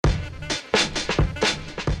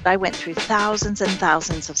I went through thousands and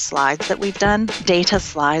thousands of slides that we've done, data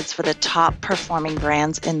slides for the top performing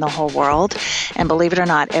brands in the whole world. And believe it or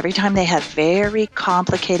not, every time they had very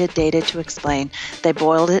complicated data to explain, they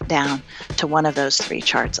boiled it down to one of those three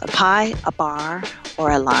charts: a pie, a bar, or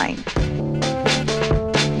a line.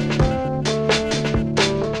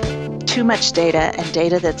 Too much data and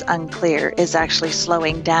data that's unclear is actually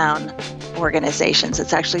slowing down organizations.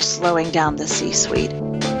 It's actually slowing down the C-suite.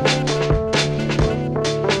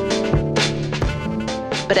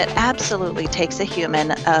 But it absolutely takes a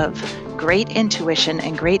human of great intuition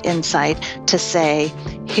and great insight to say,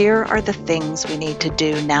 here are the things we need to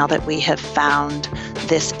do now that we have found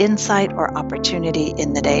this insight or opportunity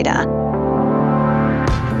in the data.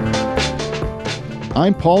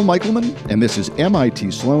 I'm Paul Michelman, and this is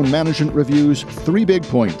MIT Sloan Management Review's 3 Big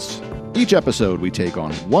Points. Each episode, we take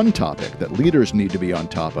on one topic that leaders need to be on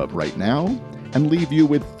top of right now and leave you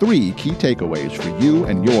with 3 key takeaways for you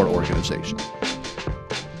and your organization.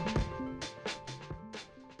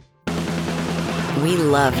 We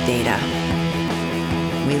love data.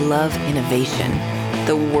 We love innovation,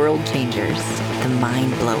 the world changers, the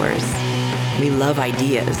mind blowers. We love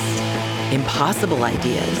ideas, impossible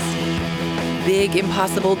ideas, big,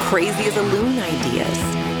 impossible, crazy as a loon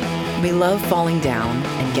ideas. We love falling down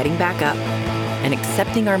and getting back up and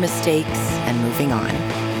accepting our mistakes and moving on.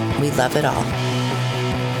 We love it all.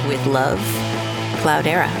 With love,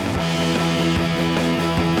 Cloudera.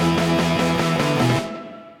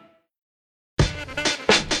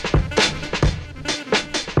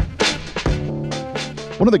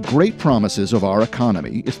 One of the great promises of our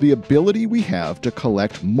economy is the ability we have to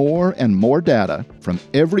collect more and more data from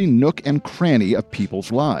every nook and cranny of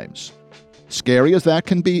people's lives. Scary as that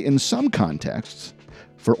can be in some contexts,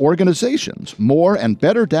 for organizations, more and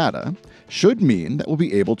better data should mean that we'll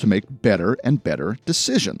be able to make better and better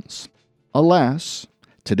decisions. Alas,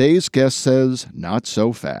 today's guest says not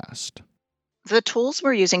so fast. The tools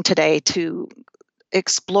we're using today to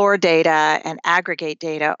explore data and aggregate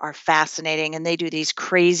data are fascinating, and they do these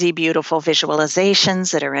crazy, beautiful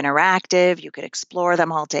visualizations that are interactive. You could explore them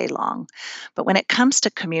all day long. But when it comes to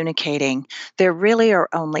communicating, there really are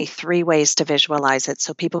only 3 ways to visualize it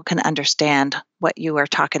so people can understand what you are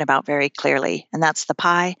talking about very clearly, and that's the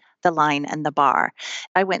pie, the line, and the bar.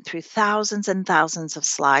 I went through thousands and thousands of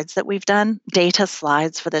slides that we've done, data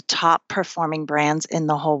slides for the top performing brands in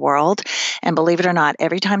the whole world. And believe it or not,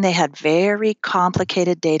 every time they had very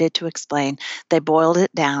complicated data to explain, they boiled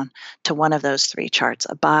it down to one of those 3 charts: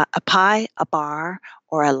 a pie, a bar,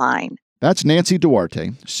 or a line. That's Nancy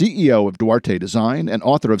Duarte, CEO of Duarte Design and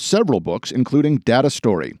author of several books, including Data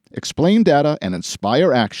Story: Explain Data and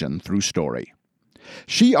Inspire Action Through Story.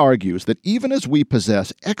 She argues that even as we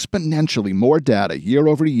possess exponentially more data year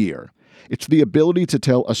over year, it's the ability to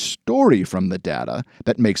tell a story from the data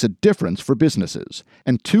that makes a difference for businesses.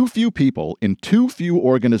 And too few people in too few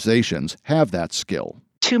organizations have that skill.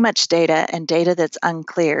 Too much data and data that's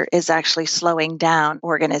unclear is actually slowing down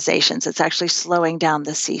organizations. It's actually slowing down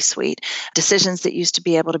the C-suite. Decisions that used to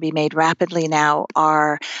be able to be made rapidly now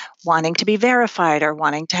are wanting to be verified or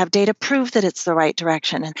wanting to have data prove that it's the right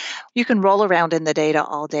direction. And you can roll around in the data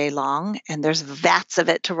all day long, and there's vats of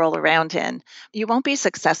it to roll around in. You won't be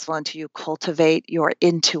successful until you cultivate your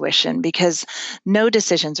intuition, because no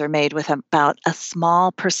decisions are made with about a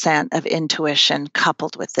small percent of intuition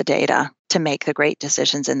coupled with the data to make the great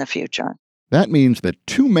decisions in the future. That means that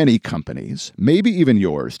too many companies, maybe even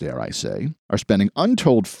yours, dare I say, are spending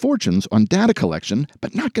untold fortunes on data collection,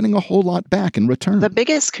 but not getting a whole lot back in return. The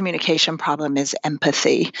biggest communication problem is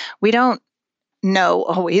empathy. We don't know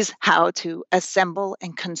always how to assemble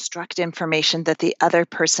and construct information that the other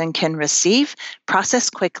person can receive, process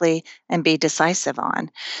quickly, and be decisive on.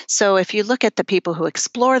 So if you look at the people who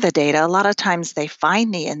explore the data, a lot of times they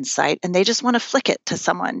find the insight and they just want to flick it to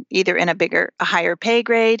someone, either in a higher pay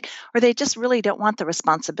grade, or they just really don't want the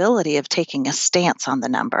responsibility of taking a stance on the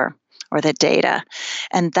number or the data.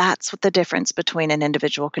 And that's what the difference between an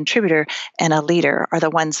individual contributor and a leader are, the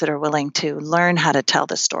ones that are willing to learn how to tell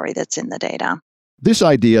the story that's in the data. This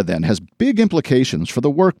idea, then, has big implications for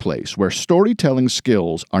the workplace, where storytelling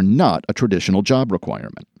skills are not a traditional job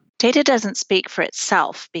requirement. Data doesn't speak for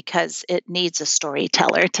itself because it needs a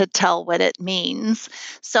storyteller to tell what it means.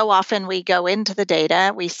 So often we go into the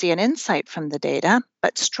data, we see an insight from the data,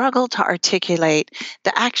 but struggle to articulate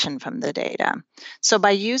the action from the data. So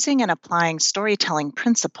by using and applying storytelling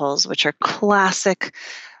principles, which are classic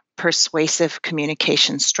persuasive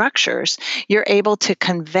communication structures, you're able to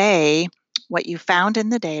convey what you found in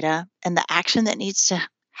the data and the action that needs to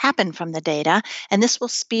happen from the data, and this will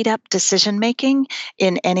speed up decision making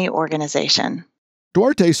in any organization.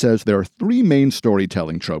 Duarte says there are three main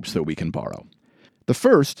storytelling tropes that we can borrow. The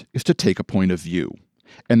first is to take a point of view,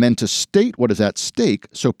 and then to state what is at stake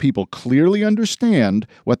so people clearly understand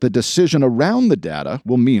what the decision around the data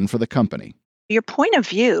will mean for the company. Your point of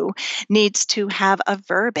view needs to have a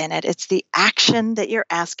verb in it. It's the action that you're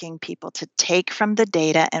asking people to take from the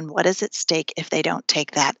data and what is at stake if they don't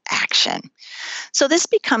take that action. So this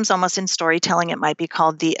becomes almost in storytelling, it might be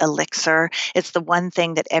called the elixir. It's the one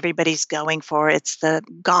thing that everybody's going for. It's the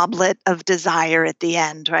goblet of desire at the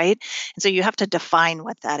end, right? And so you have to define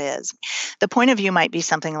what that is. The point of view might be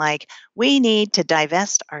something like, we need to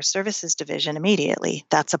divest our services division immediately.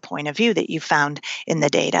 That's a point of view that you found in the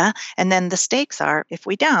data. And then the stakes are, if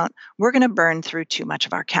we don't, we're going to burn through too much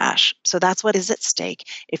of our cash. So that's what is at stake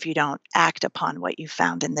if you don't act upon what you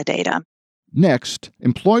found in the data. Next,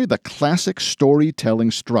 employ the classic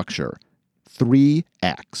storytelling structure, 3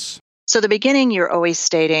 acts. So the beginning, you're always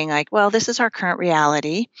stating like, well, this is our current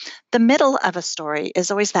reality. The middle of a story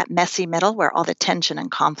is always that messy middle where all the tension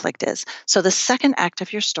and conflict is. So the second act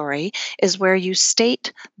of your story is where you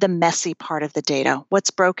state the messy part of the data.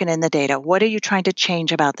 What's broken in the data? What are you trying to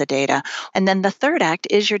change about the data? And then the third act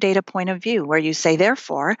is your data point of view, where you say,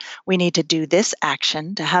 therefore, we need to do this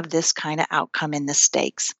action to have this kind of outcome in the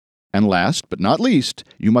stakes. And last but not least,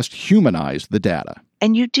 you must humanize the data.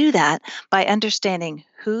 And you do that by understanding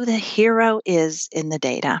who the hero is in the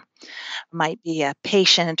data. Might be a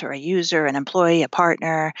patient or a user, an employee, a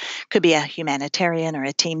partner, could be a humanitarian or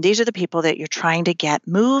a team. These are the people that you're trying to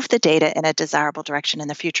move the data in a desirable direction in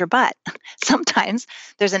the future. But sometimes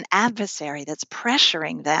there's an adversary that's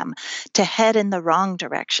pressuring them to head in the wrong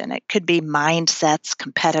direction. It could be mindsets,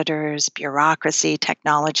 competitors, bureaucracy,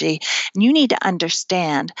 technology. And you need to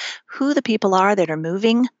understand who the people are that are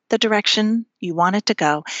moving the direction you want it to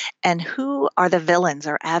go, and who are the villains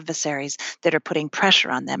or adversaries that are putting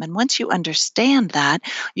pressure on them. And once you understand that,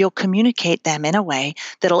 you'll communicate them in a way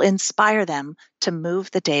that'll inspire them to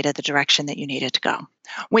move the data the direction that you need it to go.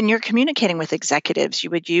 When you're communicating with executives, you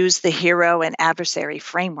would use the hero and adversary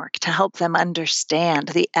framework to help them understand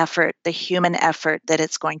the effort, the human effort that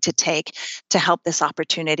it's going to take to help this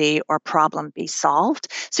opportunity or problem be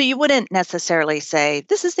solved. So you wouldn't necessarily say,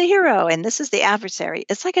 this is the hero and this is the adversary.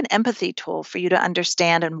 It's like an empathy tool for you to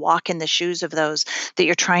understand and walk in the shoes of those that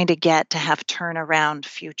you're trying to get to have turn around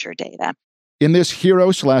future data. In this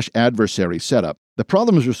hero/adversary setup, the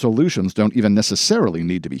problems or solutions don't even necessarily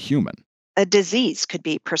need to be human. A disease could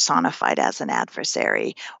be personified as an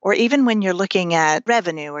adversary, or even when you're looking at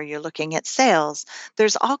revenue or you're looking at sales,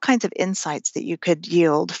 there's all kinds of insights that you could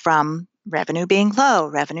yield from revenue being low,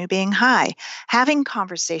 revenue being high. Having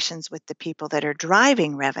conversations with the people that are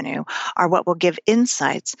driving revenue are what will give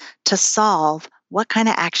insights to solve what kind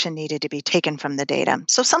of action needed to be taken from the data.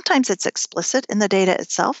 So sometimes it's explicit in the data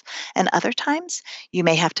itself, and other times you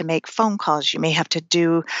may have to make phone calls, you may have to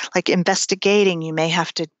do like investigating, you may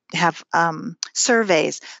have to have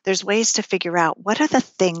surveys. There's ways to figure out what are the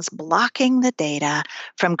things blocking the data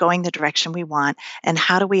from going the direction we want, and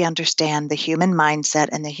how do we understand the human mindset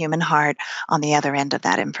and the human heart on the other end of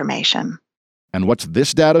that information. And what's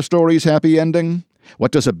this data story's happy ending?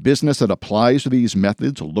 What does a business that applies these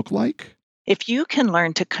methods look like? If you can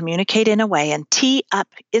learn to communicate in a way and tee up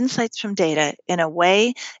insights from data in a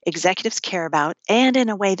way executives care about and in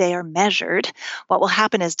a way they are measured, what will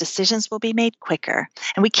happen is decisions will be made quicker.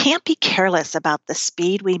 And we can't be careless about the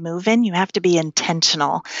speed we move in. You have to be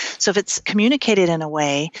intentional. So if it's communicated in a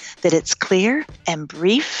way that it's clear and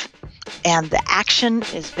brief and the action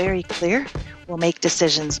is very clear, we'll make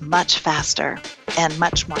decisions much faster and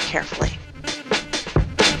much more carefully.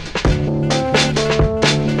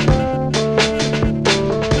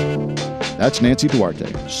 That's Nancy Duarte,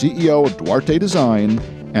 CEO of Duarte Design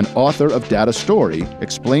and author of Data Story,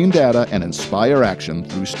 Explain Data and Inspire Action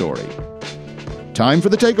Through Story. Time for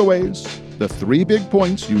the takeaways. The 3 big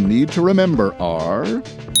points you need to remember are: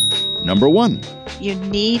 number 1, you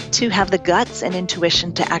need to have the guts and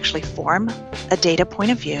intuition to actually form a data point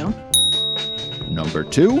of view. Number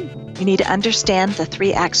 2, you need to understand the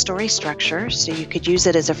 3-act story structure so you could use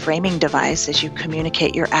it as a framing device as you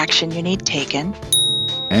communicate your action you need taken.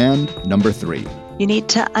 And number 3, you need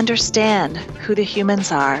to understand who the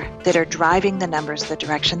humans are that are driving the numbers the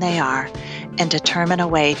direction they are and determine a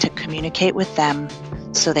way to communicate with them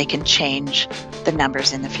so they can change the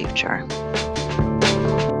numbers in the future.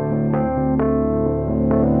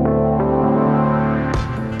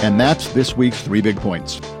 And that's this week's 3 big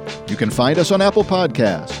points. You can find us on Apple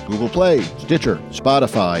Podcasts, Google Play, Stitcher,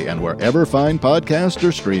 Spotify, and wherever fine podcasts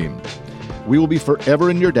are streamed. We will be forever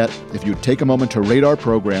in your debt if you take a moment to rate our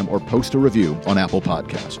program or post a review on Apple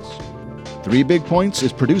Podcasts. 3 Big Points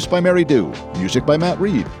is produced by Mary Dew, music by Matt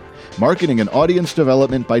Reed, marketing and audience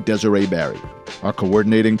development by Desiree Barry. Our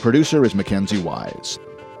coordinating producer is Mackenzie Wise.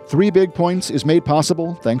 3 Big Points is made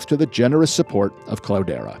possible thanks to the generous support of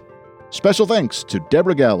Cloudera. Special thanks to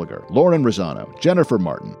Deborah Gallagher, Lauren Rosano, Jennifer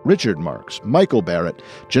Martin, Richard Marks, Michael Barrett,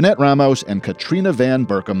 Jeanette Ramos, and Katrina Van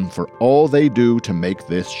Berkom for all they do to make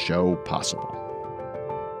this show possible.